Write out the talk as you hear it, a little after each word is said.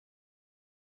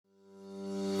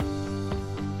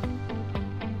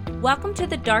Welcome to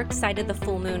the Dark Side of the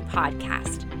Full Moon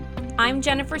podcast. I'm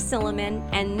Jennifer Silliman,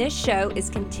 and this show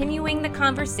is continuing the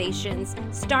conversations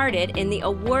started in the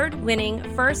award-winning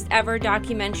first ever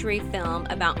documentary film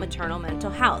about maternal mental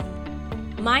health.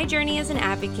 My journey as an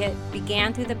advocate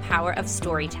began through the power of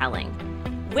storytelling.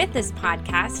 With this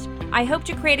podcast, I hope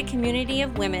to create a community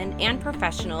of women and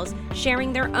professionals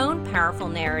sharing their own powerful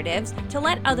narratives to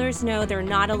let others know they're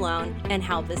not alone and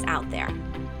help is out there.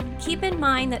 Keep in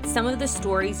mind that some of the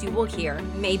stories you will hear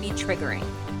may be triggering,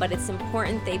 but it's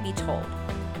important they be told.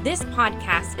 This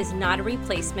podcast is not a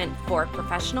replacement for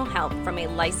professional help from a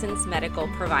licensed medical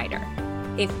provider.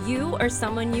 If you or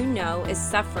someone you know is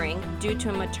suffering due to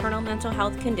a maternal mental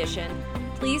health condition,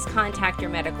 please contact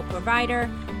your medical provider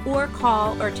or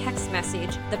call or text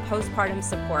message the Postpartum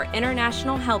Support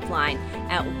International Helpline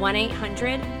at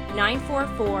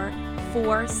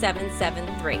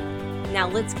 1-800-944-4773. Now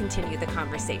let's continue the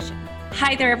conversation.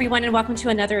 Hi there, everyone, and welcome to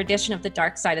another edition of the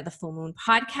Dark Side of the Full Moon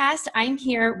podcast. I'm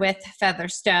here with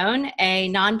Featherstone, a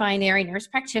non-binary nurse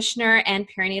practitioner and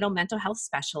perinatal mental health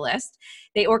specialist.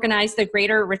 They organize the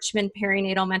Greater Richmond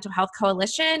Perinatal Mental Health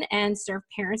Coalition and serve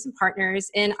parents and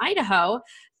partners in Idaho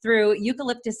through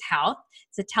Eucalyptus Health.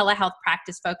 It's a telehealth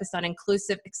practice focused on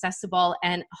inclusive, accessible,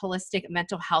 and holistic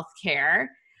mental health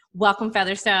care. Welcome,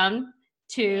 Featherstone,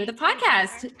 to the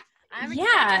podcast. I'm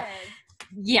excited.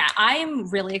 Yeah, I'm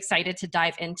really excited to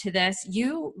dive into this.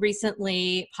 You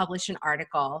recently published an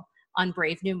article on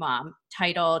Brave New Mom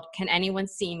titled, "Can Anyone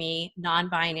See Me?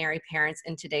 Non-Binary Parents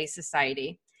in Today's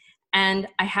Society." And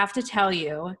I have to tell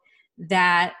you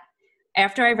that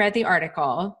after I read the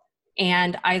article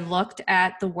and I looked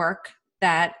at the work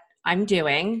that I'm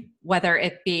doing, whether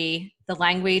it be the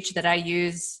language that I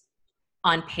use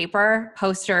on paper,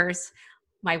 posters,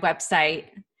 my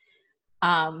website,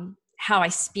 how I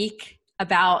speak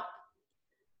about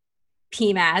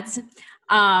PMADS,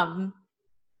 I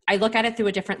look at it through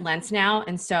a different lens now.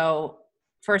 And so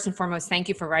first and foremost, thank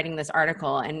you for writing this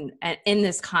article and in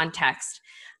this context,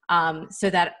 so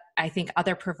that I think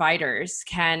other providers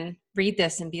can read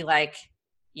this and be like,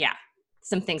 yeah,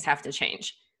 some things have to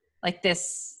change. Like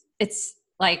this, it's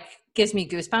like gives me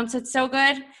goosebumps. It's so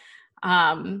good.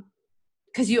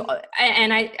 Because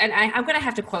I'm going to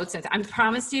have to quote something. I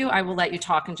promised you I will let you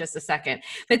talk in just a second.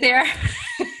 But there,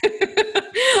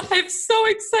 I'm so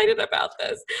excited about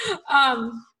this.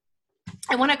 I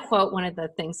want to quote one of the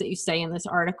things that you say in this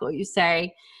article. You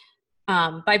say,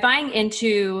 by buying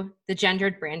into the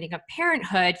gendered branding of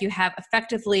parenthood, you have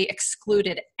effectively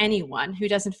excluded anyone who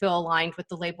doesn't feel aligned with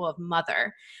the label of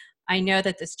mother. I know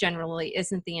that this generally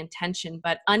isn't the intention,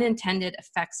 but unintended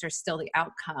effects are still the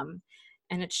outcome.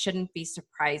 And it shouldn't be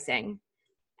surprising.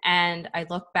 And I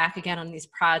look back again on these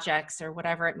projects or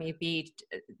whatever it may be,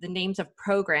 the names of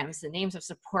programs, the names of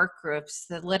support groups,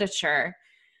 the literature,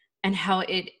 and how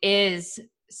it is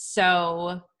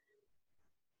so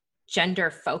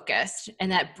gender focused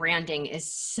and that branding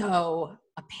is so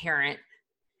apparent.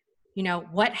 You know,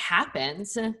 what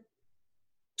happens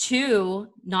to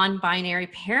non-binary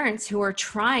parents who are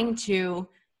trying to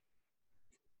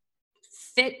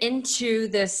fit into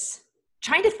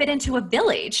a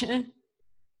village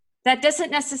that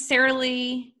doesn't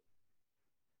necessarily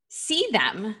see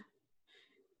them?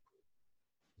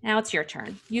 Now it's your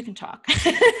turn. You can talk.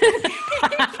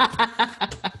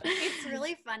 It's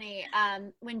really funny.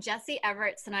 When Jesse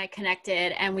Everett and I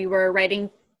connected and we were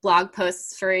writing blog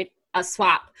posts for a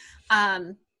swap,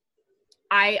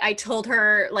 I told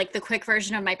her like the quick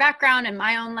version of my background and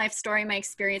my own life story, my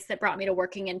experience that brought me to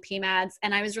working in PMADS.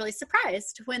 And I was really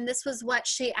surprised when this was what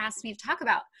she asked me to talk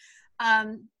about.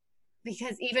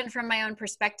 Because even from my own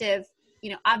perspective, you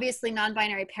know, obviously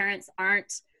non-binary parents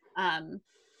aren't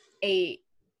a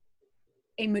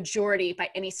majority by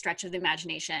any stretch of the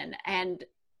imagination. And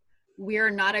we're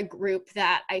not a group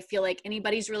that I feel like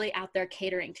anybody's really out there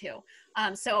catering to.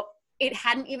 So it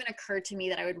hadn't even occurred to me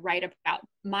that I would write about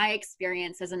my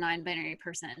experience as a non-binary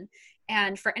person.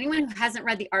 And for anyone who hasn't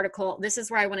read the article, this is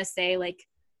where I want to say, like,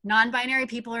 non-binary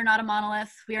people are not a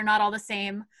monolith. We are not all the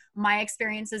same. My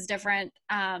experience is different.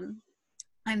 I'm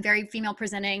very female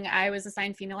presenting. I was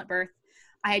assigned female at birth.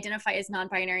 I identify as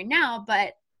non-binary now,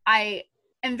 but I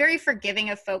am very forgiving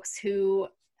of folks who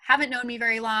haven't known me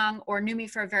very long or knew me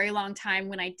for a very long time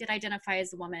when I did identify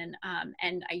as a woman.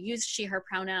 And I use she, her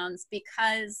pronouns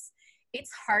because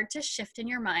it's hard to shift in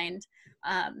your mind.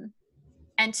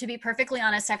 And to be perfectly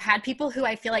honest, I've had people who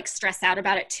I feel like stress out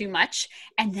about it too much,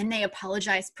 and then they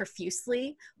apologize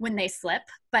profusely when they slip.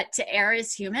 But to err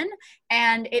is human,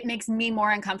 and it makes me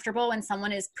more uncomfortable when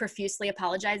someone is profusely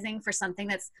apologizing for something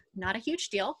that's not a huge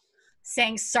deal.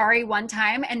 saying sorry one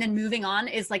time and then moving on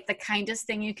is like the kindest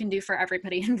thing you can do for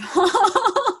everybody involved.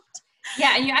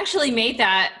 Yeah, and you actually made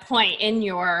that point in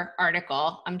your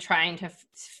article. I'm trying to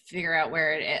figure out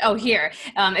where it is. Oh, here.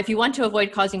 If you want to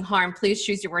avoid causing harm, please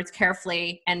choose your words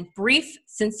carefully, and brief,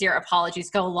 sincere apologies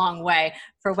go a long way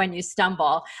for when you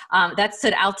stumble. That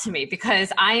stood out to me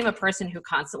because I am a person who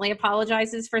constantly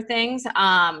apologizes for things.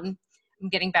 I'm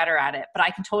getting better at it, but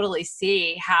I can totally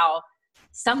see how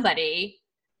somebody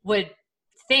would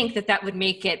think that that would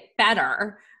make it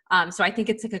better. So I think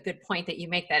it's like a good point that you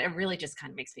make, that it really just kind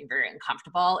of makes me very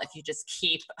uncomfortable if you just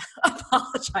keep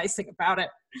apologizing about it.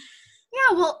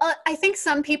 Yeah, well, I think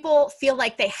some people feel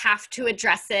like they have to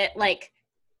address it like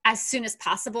as soon as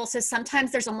possible. So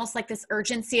sometimes there's almost like this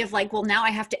urgency of like, well, now I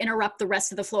have to interrupt the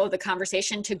rest of the flow of the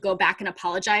conversation to go back and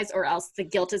apologize, or else the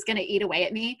guilt is going to eat away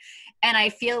at me. And I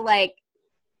feel like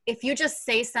if you just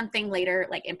say something later,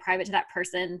 like in private to that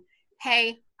person,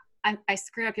 hey, I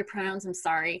screwed up your pronouns, I'm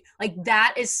sorry. Like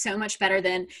that is so much better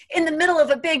than in the middle of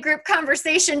a big group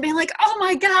conversation being like, oh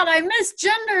my God, I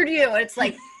misgendered you. It's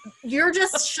like, you're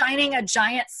just shining a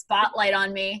giant spotlight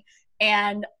on me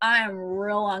and I'm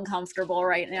real uncomfortable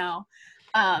right now.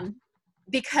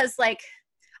 Because like,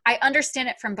 I understand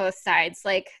it from both sides.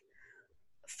 Like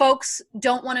folks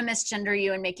don't want to misgender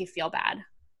you and make you feel bad,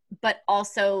 but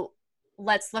also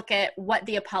let's look at what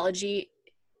the apology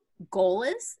goal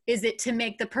is. Is it to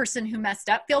make the person who messed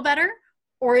up feel better,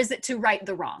 or is it to right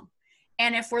the wrong?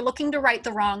 And if we're looking to right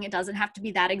the wrong, it doesn't have to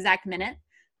be that exact minute.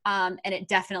 And it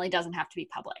definitely doesn't have to be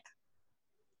public.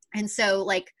 And so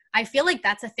like, I feel like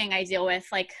that's a thing I deal with,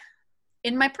 like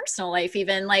in my personal life,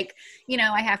 even like, you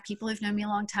know, I have people who've known me a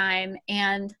long time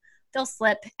and they'll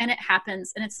slip and it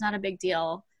happens and it's not a big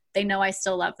deal. They know I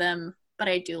still love them, but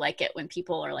I do like it when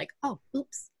people are like, oh,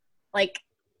 oops, like,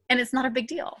 and it's not a big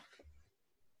deal.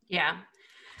 Yeah,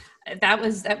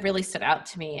 that really stood out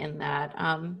to me in that,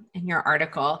 in your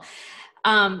article.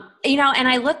 You know, and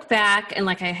I look back and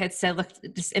like I had said, look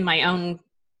just in my own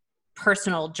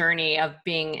personal journey of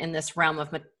being in this realm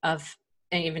of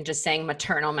and even just saying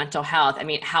maternal mental health. I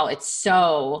mean, how it's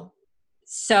so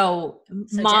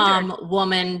mom, gendered.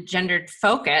 Woman, gendered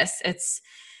focus. It's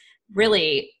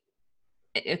really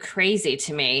crazy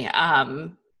to me.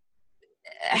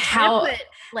 How put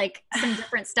like some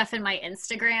different stuff in my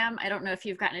Instagram. I don't know if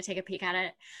you've gotten to take a peek at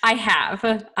it. I have.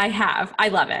 I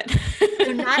love it.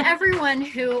 So not everyone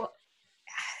who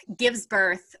gives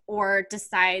birth or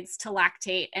decides to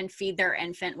lactate and feed their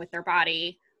infant with their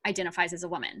body identifies as a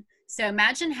woman. So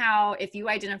imagine how if you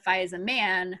identify as a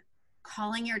man,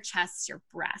 calling your chest your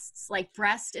breasts. Like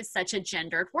breast is such a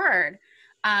gendered word,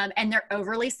 and they're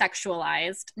overly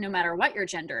sexualized no matter what your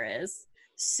gender is.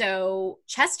 So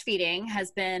chest feeding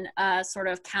has been a sort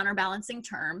of counterbalancing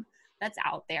term that's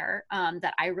out there,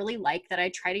 that I really like, that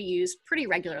I try to use pretty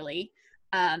regularly.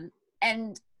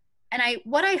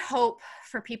 What I hope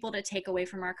for people to take away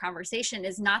from our conversation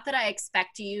is not that I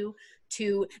expect you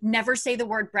to never say the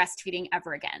word breastfeeding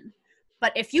ever again.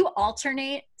 But if you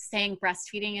alternate saying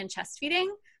breastfeeding and chest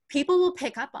feeding, people will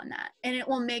pick up on that and it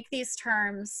will make these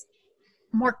terms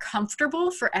more comfortable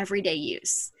for everyday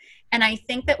use. And I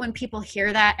think that when people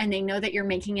hear that and they know that you're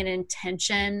making an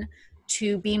intention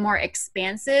to be more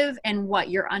expansive in what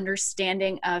your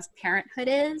understanding of parenthood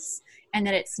is, and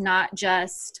that it's not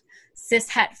just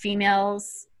cis-het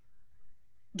females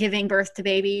giving birth to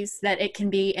babies, that it can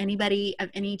be anybody of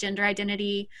any gender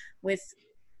identity with,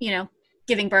 you know,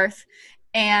 giving birth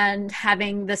and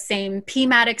having the same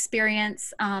PMAD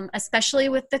experience, especially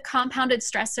with the compounded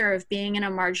stressor of being in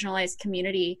a marginalized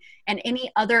community and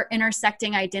any other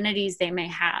intersecting identities they may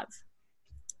have,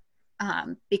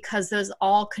 because those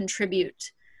all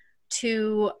contribute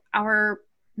to our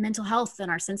mental health and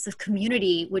our sense of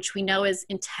community, which we know is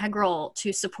integral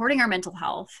to supporting our mental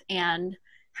health and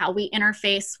how we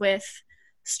interface with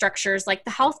structures like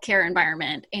the healthcare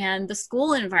environment and the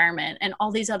school environment and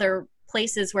all these other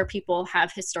places where people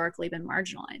have historically been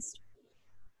marginalized.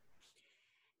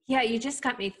 Yeah, you just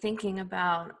got me thinking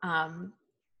about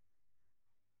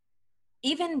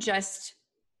even just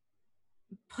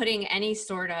putting any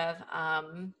sort of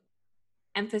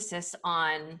emphasis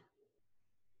on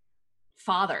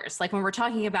fathers. Like when we're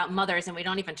talking about mothers and we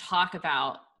don't even talk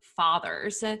about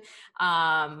fathers,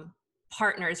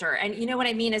 partners, and you know what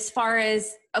I mean? As far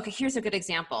as, okay, here's a good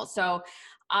example. So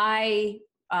I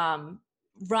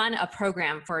run a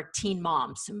program for teen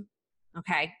moms.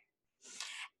 Okay.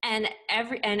 And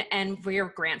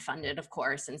we're grant funded, of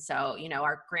course. And so, you know,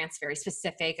 our grant's very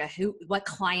specific, what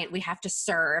client we have to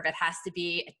serve. It has to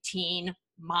be a teen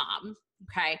mom.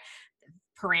 Okay.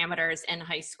 Parameters in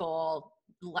high school,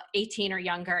 18 or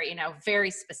younger,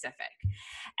 very specific.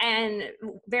 And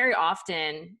very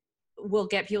often we'll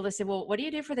get people to say, well, what do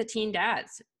you do for the teen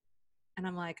dads? And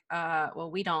I'm like, well,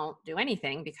 we don't do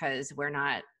anything because we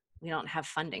don't have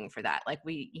funding for that. Like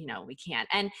we can't.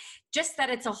 And just that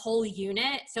it's a whole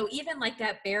unit. So even like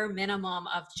that bare minimum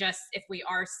of just, if we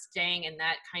are staying in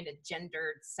that kind of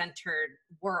gendered centered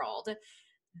world,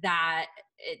 that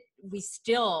we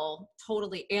still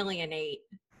totally alienate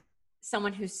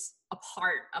someone who's a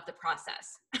part of the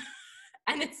process.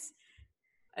 And it's,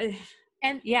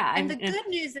 and the good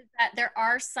news is that there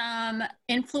are some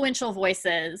influential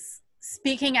voices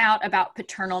speaking out about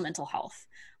paternal mental health.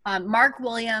 Mark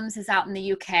Williams is out in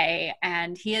the UK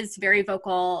and he is very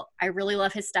vocal. I really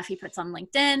love his stuff he puts on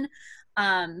LinkedIn.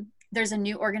 There's a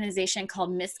new organization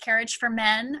called Miscarriage for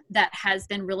Men that has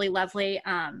been really lovely.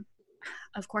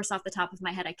 Of course, off the top of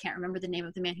my head, I can't remember the name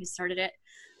of the man who started it,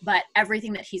 but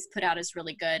everything that he's put out is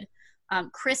really good.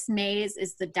 Chris Mays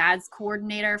is the dad's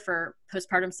coordinator for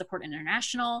Postpartum Support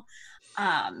International.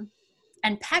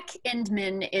 And Peck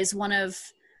Indman is one of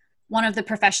the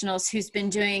professionals who's been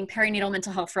doing perinatal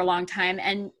mental health for a long time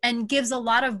and gives a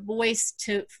lot of voice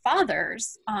to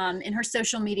fathers in her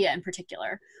social media in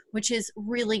particular, which is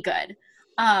really good.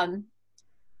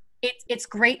 It's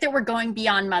great that we're going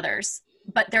beyond mothers,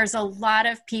 but there's a lot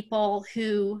of people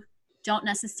who don't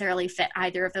necessarily fit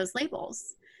either of those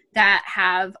labels, that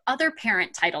have other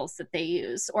parent titles that they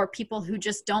use, or people who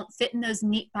just don't fit in those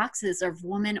neat boxes of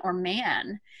woman or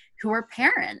man who are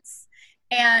parents.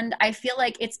 And I feel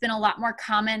like it's been a lot more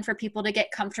common for people to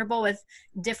get comfortable with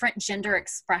different gender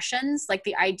expressions, like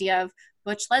the idea of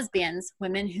butch lesbians,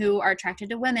 women who are attracted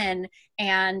to women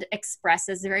and express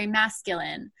as very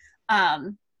masculine.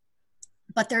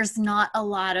 But there's not a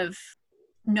lot of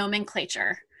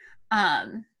nomenclature.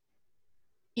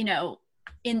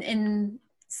 In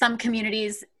some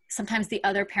communities, sometimes the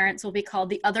other parents will be called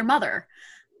the other mother,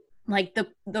 like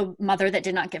the mother that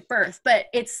did not give birth. But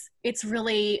it's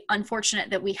really unfortunate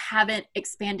that we haven't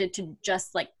expanded to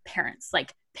just like parents,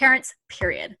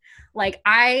 period. Like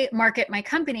I market my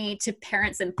company to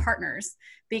parents and partners,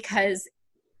 because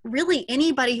really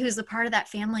anybody who's a part of that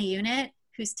family unit,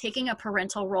 who's taking a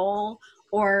parental role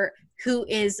or who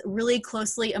is really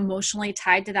closely emotionally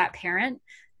tied to that parent,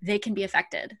 they can be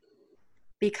affected.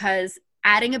 Because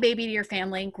adding a baby to your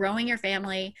family, growing your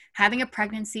family, having a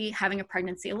pregnancy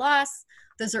loss,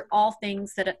 those are all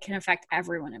things that can affect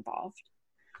everyone involved.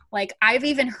 Like I've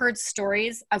even heard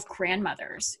stories of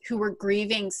grandmothers who were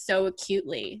grieving so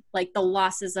acutely, like the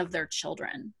losses of their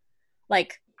children,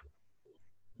 like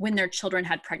when their children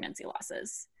had pregnancy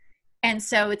losses. And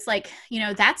so it's like,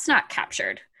 that's not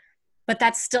captured, but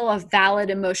that's still a valid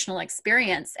emotional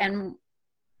experience. And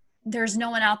there's no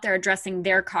one out there addressing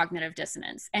their cognitive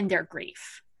dissonance and their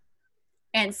grief.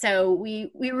 And so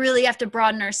we really have to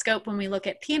broaden our scope when we look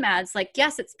at PMADS. Like,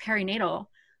 yes, it's perinatal,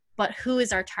 but who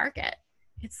is our target?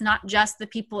 It's not just the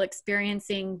people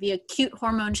experiencing the acute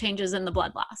hormone changes and the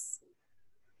blood loss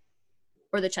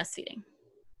or the chest feeding.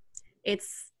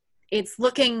 It's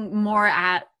looking more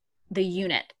at the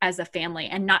unit as a family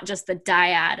and not just the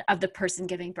dyad of the person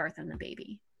giving birth and the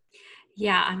baby.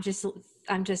 Yeah, I'm just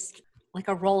like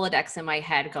a Rolodex in my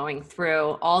head going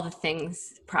through all the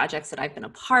projects that I've been a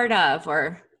part of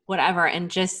or whatever, and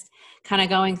just kind of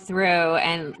going through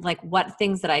and like what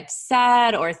things that I've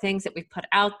said or things that we've put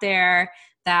out there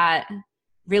that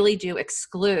really do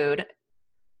exclude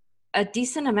a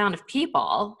decent amount of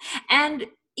people. And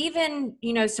even,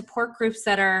 support groups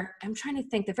I'm trying to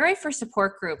think, the very first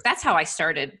support group, that's how I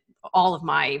started all of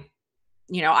my,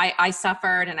 I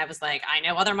suffered and I was like, I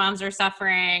know other moms are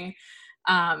suffering.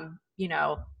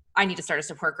 I need to start a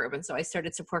support group. And so I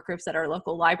started support groups at our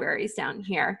local libraries down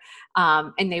here.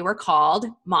 And they were called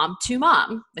Mom to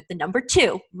Mom, with the number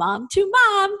 2, Mom to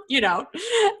Mom,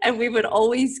 and we would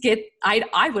always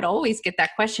I would always get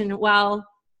that question. Well,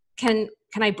 can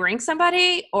I bring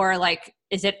somebody, or like,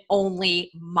 is it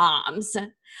only moms?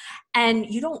 And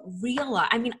you don't realize,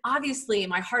 obviously in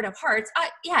my heart of hearts,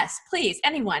 yes, please,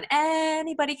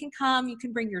 anybody can come. You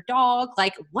can bring your dog,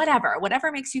 like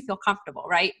whatever makes you feel comfortable,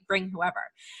 right? Bring whoever.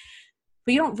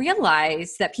 But you don't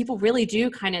realize that people really do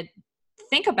kind of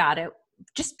think about it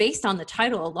just based on the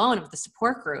title alone of the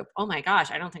support group. Oh my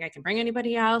gosh, I don't think I can bring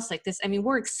anybody else like this.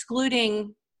 We're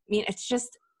excluding,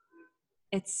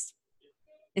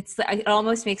 it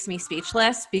almost makes me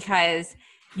speechless, because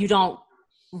you don't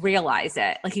realize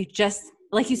it. Like you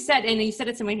said, and you said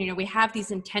it somewhere, we have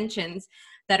these intentions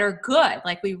that are good,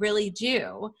 like we really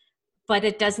do, but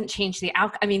it doesn't change the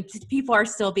outcome. People are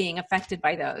still being affected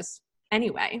by those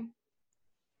anyway.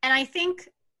 And I think,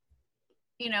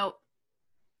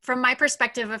 from my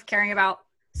perspective of caring about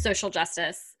social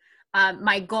justice.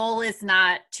 My goal is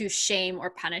not to shame or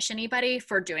punish anybody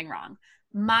for doing wrong.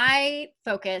 My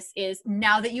focus is,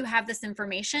 now that you have this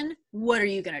information, what are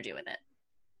you going to do with it?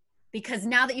 Because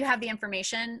now that you have the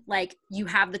information, like, you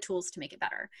have the tools to make it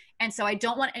better. And so I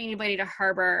don't want anybody to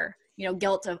harbor,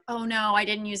 guilt of, oh no, I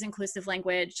didn't use inclusive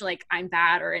language, like I'm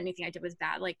bad, or anything I did was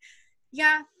bad. Like,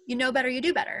 yeah, you know better, you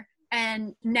do better.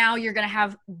 And now you're going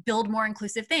to build more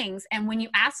inclusive things. And when you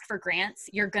ask for grants,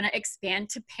 you're going to expand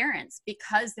to parents,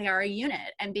 because they are a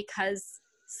unit, and because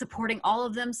supporting all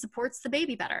of them supports the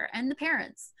baby better and the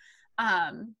parents.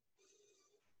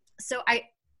 So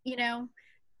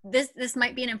this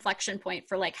might be an inflection point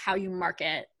for like how you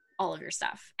market all of your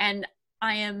stuff. And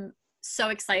I am so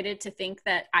excited to think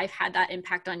that I've had that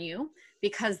impact on you,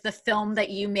 because the film that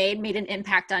you made an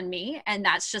impact on me. And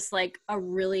that's just like a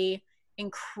really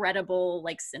incredible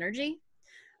like synergy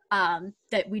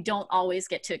that we don't always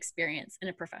get to experience in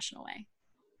a professional way.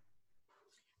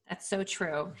 That's so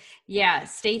true. Yeah.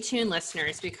 Stay tuned,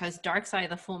 listeners, because Dark Side of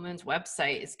the Full Moon's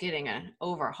website is getting an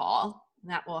overhaul.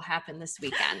 That will happen this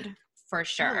weekend for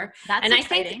sure. Oh, that's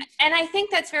exciting. I think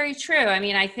that's very true. I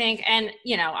mean, I think, and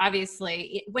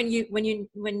obviously when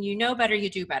you know better, you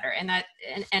do better.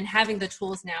 And having the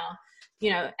tools now,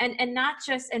 and not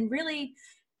just, and really,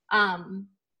 I'm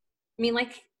going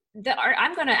to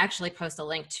actually post a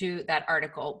link to that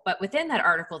article, but within that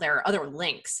article, there are other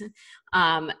links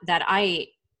that I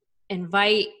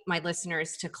invite my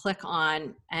listeners to click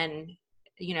on, and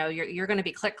you're going to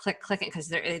be clicking, because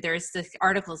there's the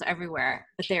articles everywhere,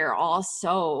 but they're all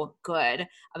so good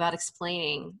about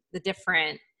explaining the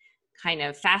different kind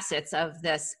of facets of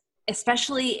this,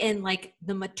 especially in like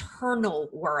the maternal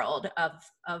world of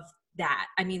that.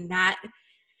 I mean, that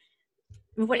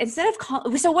what do you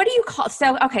call,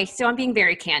 so I'm being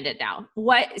very candid now.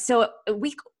 We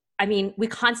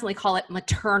constantly call it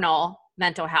maternal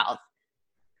mental health.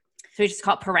 So we just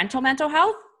call it parental mental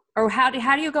health? Or how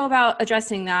do you go about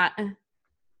addressing that and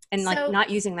not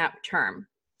using that term?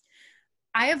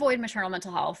 I avoid maternal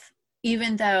mental health,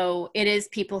 even though it is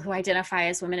people who identify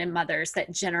as women and mothers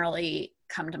that generally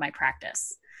come to my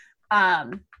practice.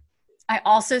 I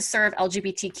also serve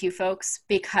LGBTQ folks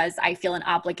because I feel an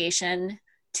obligation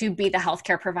to be the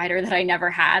healthcare provider that I never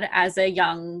had as a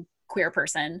young queer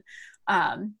person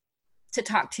to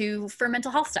talk to for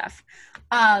mental health stuff.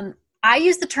 I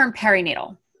use the term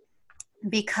perinatal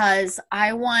because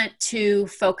I want to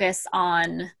focus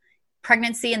on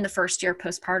pregnancy in the first year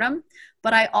postpartum,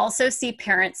 but I also see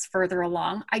parents further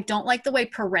along. I don't like the way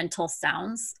parental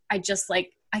sounds. I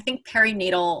think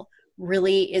perinatal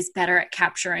really is better at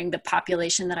capturing the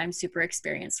population that I'm super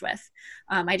experienced with.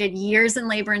 I did years in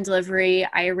labor and delivery.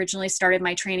 I originally started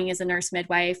my training as a nurse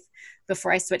midwife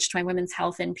before I switched to my women's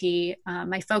health NP.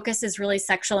 My focus is really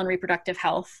sexual and reproductive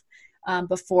health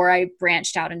before I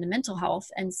branched out into mental health.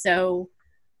 And so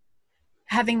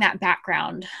having that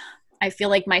background, I feel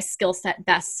like my skill set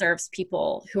best serves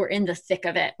people who are in the thick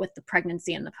of it with the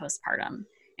pregnancy and the postpartum.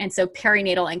 And so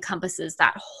perinatal encompasses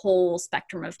that whole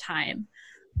spectrum of time.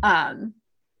 But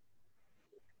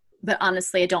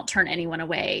honestly, I don't turn anyone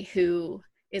away who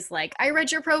is like, I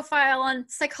read your profile on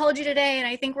Psychology Today and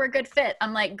I think we're a good fit.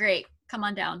 I'm like, great, come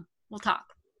on down, we'll talk.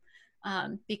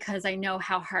 Because I know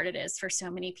how hard it is for so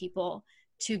many people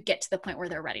to get to the point where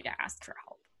they're ready to ask for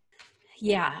help.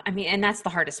 Yeah. I mean, and that's the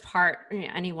hardest part.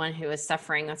 Anyone who is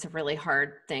suffering, that's a really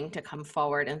hard thing to come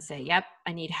forward and say, yep,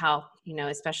 I need help,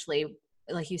 especially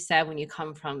like you said, when you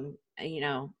come from,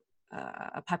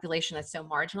 a population that's so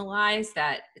marginalized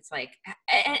that it's like,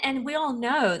 and we all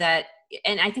know that,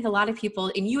 and I think a lot of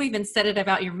people, and you even said it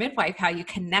about your midwife, how you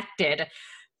connected,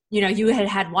 you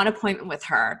had one appointment with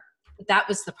her. That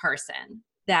was the person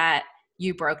that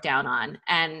you broke down on.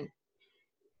 And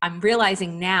I'm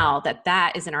realizing now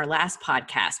that is in our last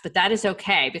podcast, but that is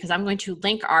okay because I'm going to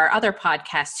link our other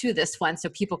podcast to this one so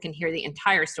people can hear the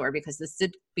entire story because this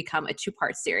did become a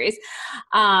 2-part series.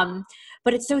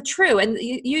 But it's so true. And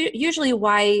usually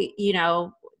why,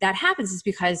 that happens is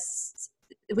because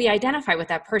we identify with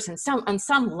that person on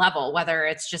some level, whether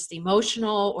it's just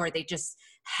emotional or they just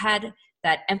had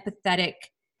that empathetic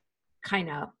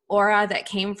kind of aura that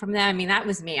came from them. I mean, that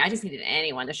was me. I just needed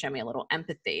anyone to show me a little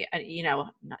empathy,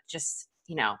 not just,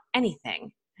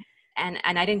 anything. And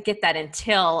I didn't get that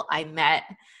until I met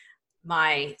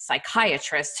my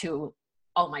psychiatrist who,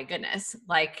 oh my goodness,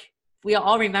 like we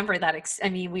all remember that.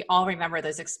 We all remember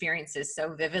those experiences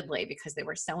so vividly because they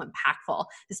were so impactful,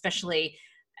 especially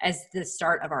as the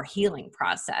start of our healing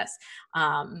process.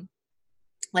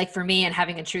 Like for me and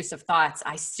having intrusive thoughts,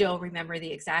 I still remember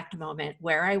the exact moment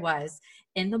where I was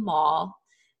in the mall,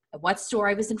 what store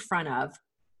I was in front of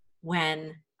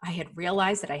when I had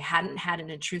realized that I hadn't had an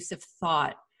intrusive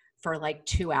thought for like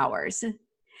 2 hours.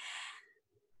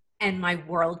 And my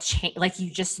world changed. Like,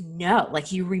 you just know,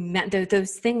 like, you remember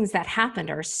those things that happened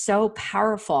are so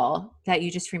powerful that you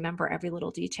just remember every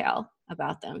little detail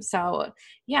about them. So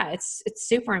yeah, it's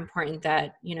super important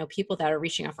that, you know, people that are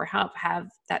reaching out for help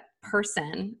have that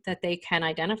person that they can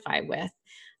identify with.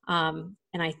 And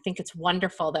I think it's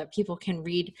wonderful that people can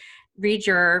read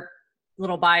your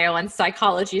little bio on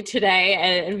Psychology Today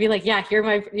and be like, yeah,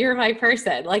 you're my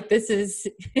person. Like, this is,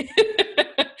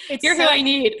 you're who I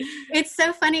need. It's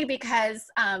so funny because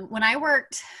when I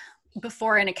worked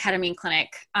before in a ketamine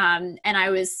clinic, and I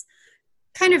was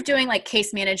kind of doing like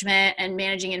case management and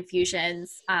managing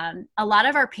infusions, a lot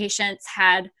of our patients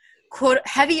had, quote,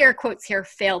 heavier quotes here,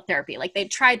 failed therapy. Like, they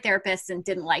tried therapists and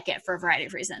didn't like it for a variety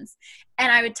of reasons. And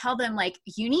I would tell them, like,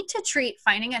 you need to treat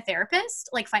finding a therapist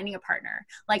like finding a partner.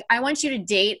 Like, I want you to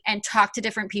date and talk to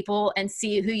different people and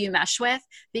see who you mesh with,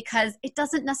 because it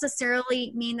doesn't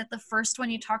necessarily mean that the first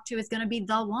one you talk to is going to be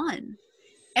the one.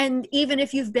 And even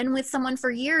if you've been with someone for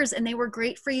years and they were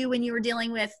great for you when you were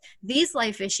dealing with these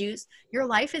life issues, your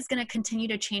life is going to continue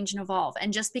to change and evolve.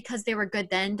 And just because they were good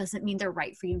then doesn't mean they're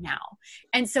right for you now.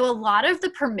 And so a lot of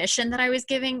the permission that I was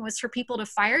giving was for people to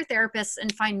fire therapists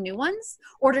and find new ones,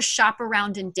 or to shop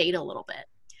around and date a little bit.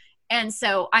 And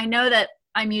so I know that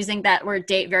I'm using that word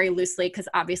date very loosely, because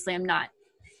obviously I'm not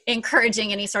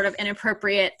encouraging any sort of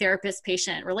inappropriate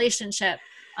therapist-patient relationship.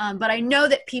 But I know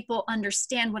that people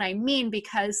understand what I mean,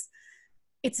 because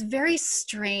it's very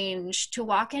strange to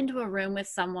walk into a room with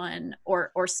someone or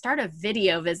start a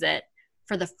video visit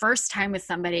for the first time with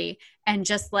somebody and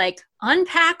just like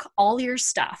unpack all your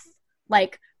stuff.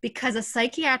 Like, because a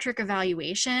psychiatric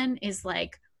evaluation is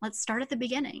like, let's start at the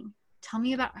beginning. Tell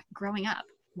me about growing up.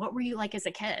 What were you like as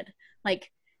a kid?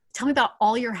 Like, tell me about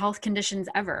all your health conditions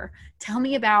ever. Tell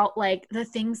me about like the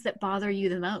things that bother you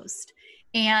the most.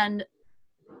 And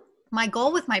my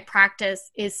goal with my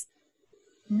practice is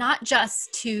not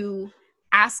just to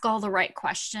ask all the right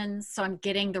questions so I'm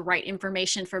getting the right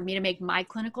information for me to make my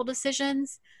clinical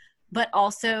decisions, but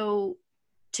also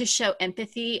to show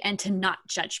empathy and to not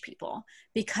judge people.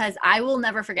 Because I will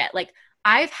never forget, like,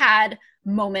 I've had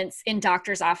moments in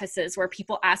doctors' offices where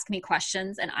people ask me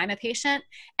questions and I'm a patient,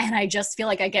 and I just feel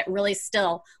like I get really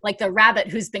still, like the rabbit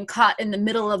who's been caught in the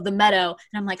middle of the meadow.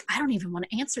 And I'm like, I don't even want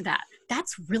to answer that.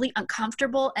 That's really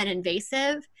uncomfortable and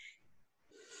invasive.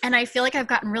 And I feel like I've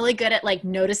gotten really good at like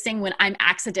noticing when I'm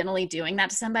accidentally doing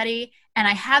that to somebody. And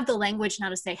I have the language now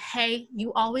to say, hey,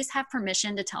 you always have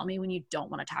permission to tell me when you don't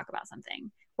want to talk about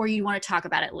something, or you want to talk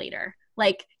about it later.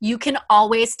 Like, you can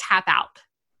always tap out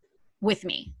with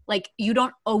me. Like, you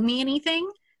don't owe me anything.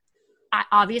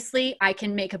 Obviously, I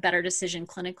can make a better decision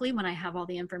clinically when I have all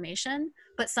the information,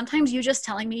 but sometimes you just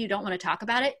telling me you don't want to talk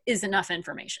about it is enough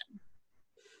information.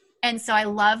 And so I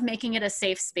love making it a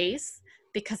safe space,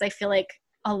 because I feel like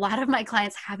a lot of my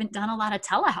clients haven't done a lot of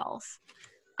telehealth.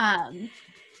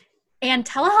 And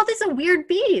telehealth is a weird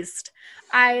beast.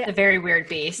 A very weird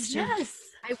beast. Yes.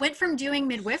 I went from doing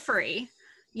midwifery,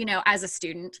 you know, as a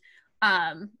student,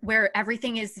 where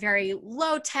everything is very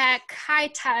low tech, high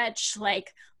touch,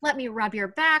 like, let me rub your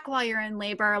back while you're in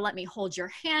labor, let me hold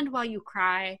your hand while you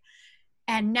cry.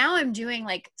 And now I'm doing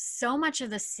like so much of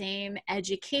the same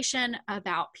education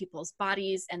about people's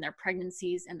bodies and their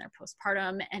pregnancies and their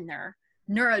postpartum and their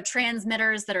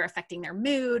neurotransmitters that are affecting their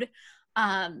mood.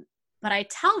 But I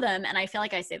tell them, and I feel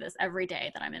like I say this every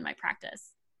day that I'm in my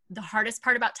practice, the hardest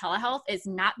part about telehealth is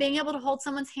not being able to hold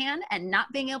someone's hand and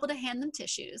not being able to hand them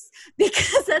tissues,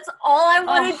 because that's all I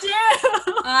want to do.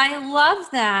 I love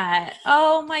that.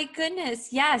 Oh my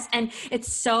goodness. Yes. And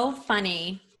it's so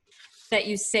funny that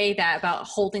you say that about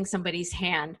holding somebody's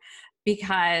hand,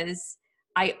 because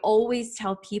I always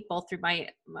tell people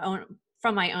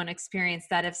from my own experience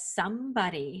that if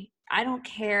somebody, I don't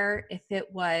care if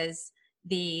it was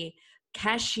the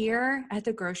cashier at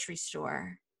the grocery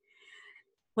store,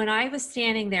 when I was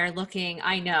standing there looking,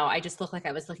 I just looked like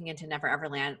I was looking into Never Ever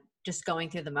Land, just going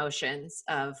through the motions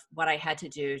of what I had to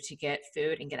do to get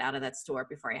food and get out of that store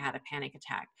before I had a panic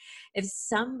attack. If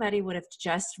somebody would have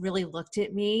just really looked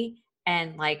at me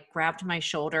and like grabbed my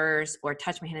shoulders or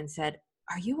touched my hand and said,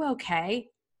 "Are you okay?"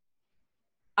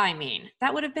 I mean,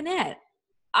 that would have been it.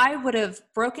 I would have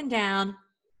broken down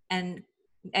and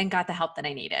got the help that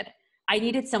I needed. I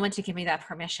needed someone to give me that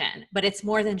permission, but it's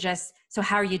more than just, "So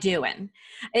how are you doing?"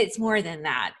 It's more than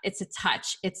that. It's a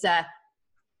touch. It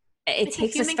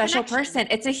takes a special person.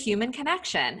 It's a human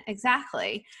connection.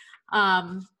 Exactly.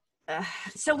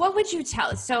 So what would you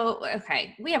tell? So,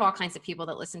 okay, we have all kinds of people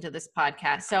that listen to this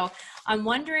podcast. So I'm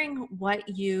wondering what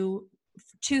you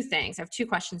two things. I have two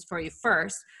questions for you.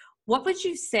 First, what would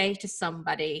you say to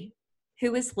somebody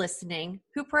who is listening,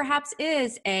 who perhaps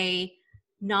is a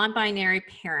non-binary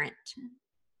parent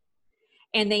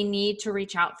and they need to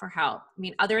reach out for help? I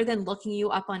mean, other than looking you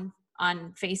up on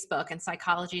Facebook and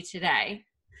Psychology Today,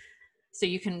 so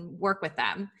you can work with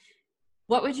them,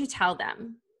 what would you tell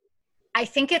them? I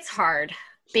think it's hard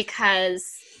because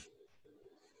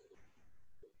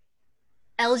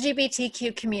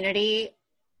LGBTQ community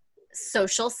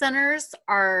social centers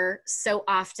are so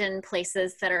often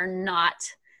places that are not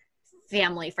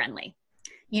family friendly.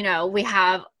 You know, we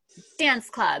have dance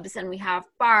clubs and we have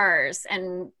bars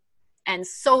and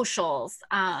socials.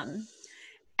 And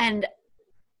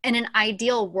in an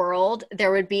ideal world,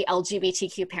 there would be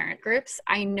LGBTQ parent groups.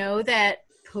 I know that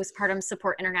Postpartum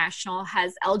Support International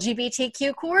has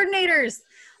LGBTQ coordinators,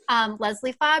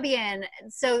 Leslie Fabian.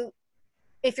 So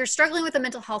if you're struggling with a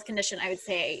mental health condition, I would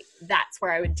say that's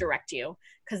where I would direct you,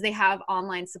 because they have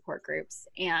online support groups,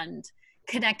 and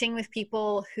connecting with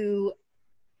people who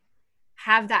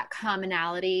have that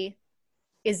commonality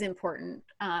is important.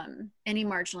 Any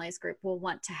marginalized group will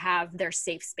want to have their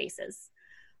safe spaces.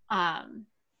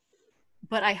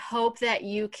 But I hope that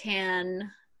you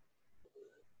can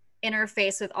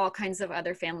interface with all kinds of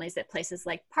other families at places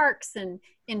like parks and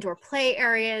indoor play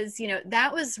areas. You know,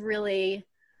 that was really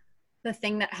the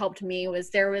thing that helped me. Was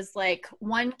there was like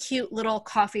one cute little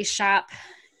coffee shop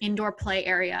indoor play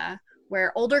area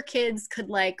where older kids could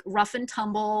like rough and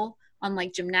tumble on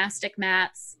like gymnastic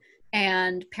mats,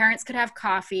 and parents could have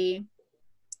coffee.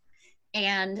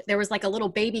 And there was like a little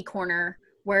baby corner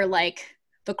where like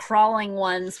the crawling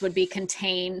ones would be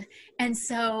contained. And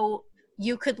so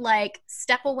you could like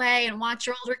step away and watch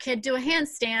your older kid do a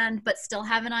handstand, but still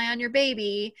have an eye on your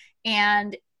baby.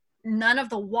 And none of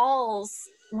the walls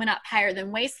went up higher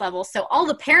than waist level. So all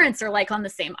the parents are like on the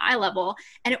same eye level.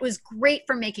 And it was great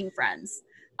for making friends.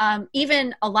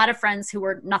 Even a lot of friends who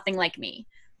were nothing like me.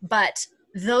 But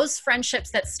those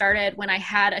friendships that started when I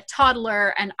had a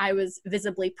toddler and I was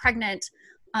visibly pregnant,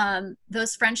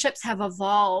 those friendships have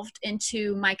evolved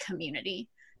into my community.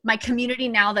 My community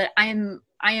now that I am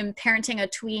parenting a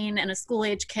tween and a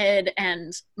school-age kid,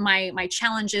 and my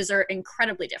challenges are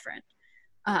incredibly different,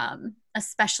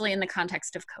 especially in the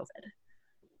context of COVID.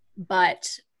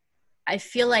 But I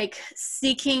feel like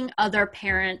seeking other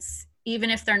parents, even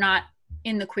if they're not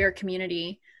in the queer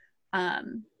community,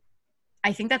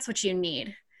 I think that's what you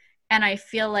need. And I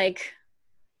feel like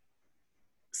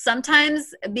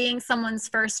sometimes being someone's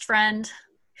first friend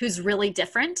who's really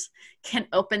different can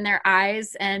open their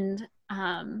eyes. And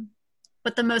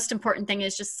but the most important thing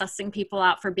is just sussing people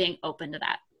out for being open to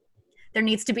that. There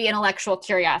needs to be intellectual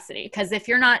curiosity, because if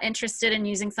you're not interested in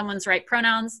using someone's right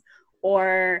pronouns,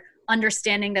 or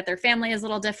understanding that their family is a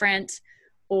little different,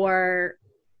 or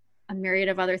a myriad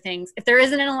of other things, if there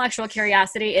isn't intellectual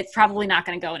curiosity, it's probably not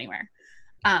going to go anywhere.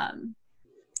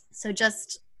 So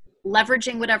just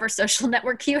leveraging whatever social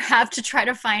network you have to try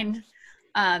to find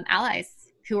allies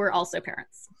who are also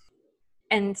parents.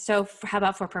 And so how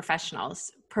about for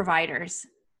professionals, providers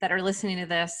that are listening to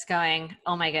this going,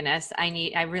 oh my goodness,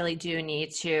 I really do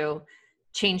need to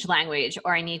change language,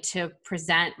 or I need to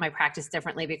present my practice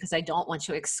differently because I don't want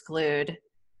to exclude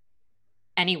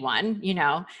anyone, you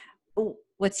know,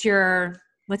 what's your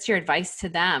advice to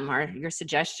them, or your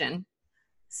suggestion?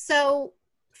 So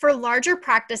for larger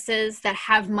practices that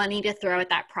have money to throw at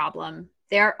that problem,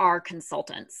 there are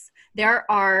consultants. There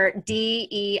are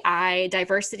DEI,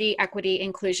 diversity, equity,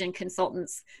 inclusion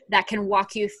consultants that can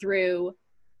walk you through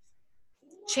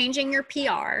changing your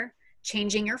PR,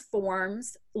 changing your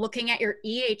forms, looking at your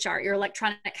EHR, your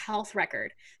electronic health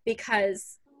record.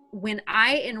 Because when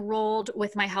I enrolled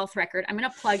with my health record, I'm going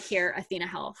to plug here Athena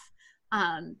Health.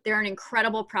 They're an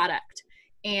incredible product,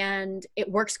 and it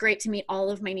works great to meet all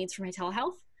of my needs for my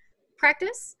telehealth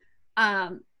practice.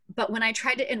 But when I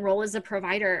tried to enroll as a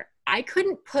provider, I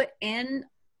couldn't put in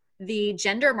the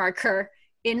gender marker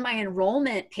in my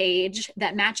enrollment page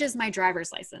that matches my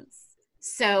driver's license.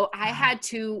 So I had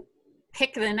to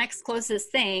pick the next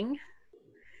closest thing,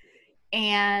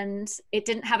 and it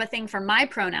didn't have a thing for my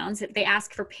pronouns. They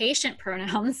asked for patient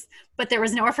pronouns, but there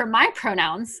was nowhere for my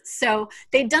pronouns. So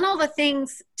they'd done all the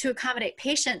things to accommodate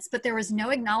patients, but there was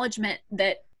no acknowledgement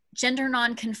that gender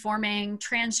non-conforming,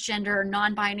 transgender,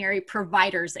 non-binary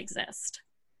providers exist.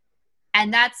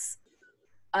 And that's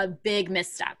a big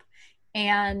misstep.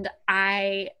 And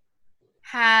I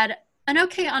had an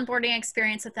okay onboarding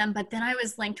experience with them, but then I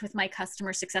was linked with my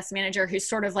customer success manager, who's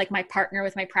sort of like my partner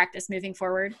with my practice moving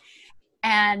forward.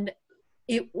 And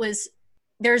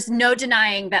there's no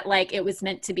denying that like it was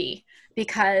meant to be,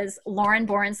 because Lauren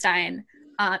Borenstein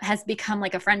has become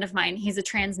like a friend of mine. He's a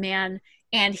trans man,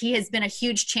 and he has been a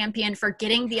huge champion for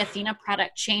getting the Athena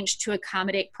product changed to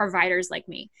accommodate providers like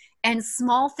me. And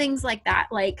small things like that,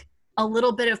 like a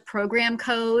little bit of program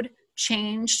code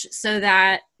changed so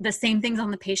that the same things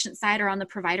on the patient side or on the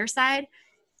provider side,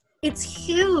 it's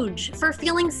huge for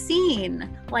feeling seen.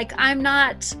 Like I'm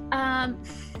not,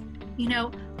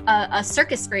 a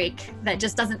circus freak that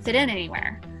just doesn't fit in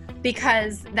anywhere,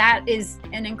 because that is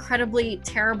an incredibly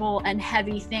terrible and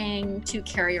heavy thing to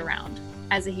carry around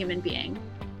as a human being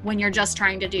when you're just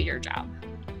trying to do your job.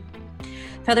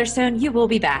 Featherstone, you will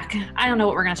be back. I don't know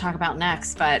what we're going to talk about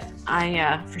next, but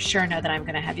I for sure know that I'm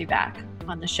going to have you back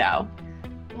on the show.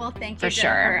 Well, thank For you, Jennifer.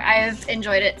 sure. I've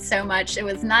enjoyed it so much. It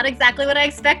was not exactly what I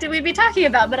expected we'd be talking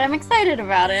about, but I'm excited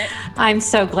about it. I'm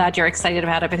so glad you're excited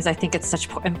about it, because I think it's such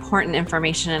important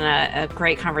information and a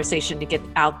great conversation to get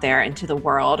out there into the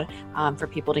world for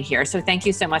people to hear. So thank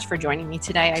you so much for joining me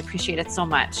today. I appreciate it so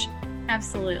much.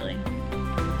 Absolutely.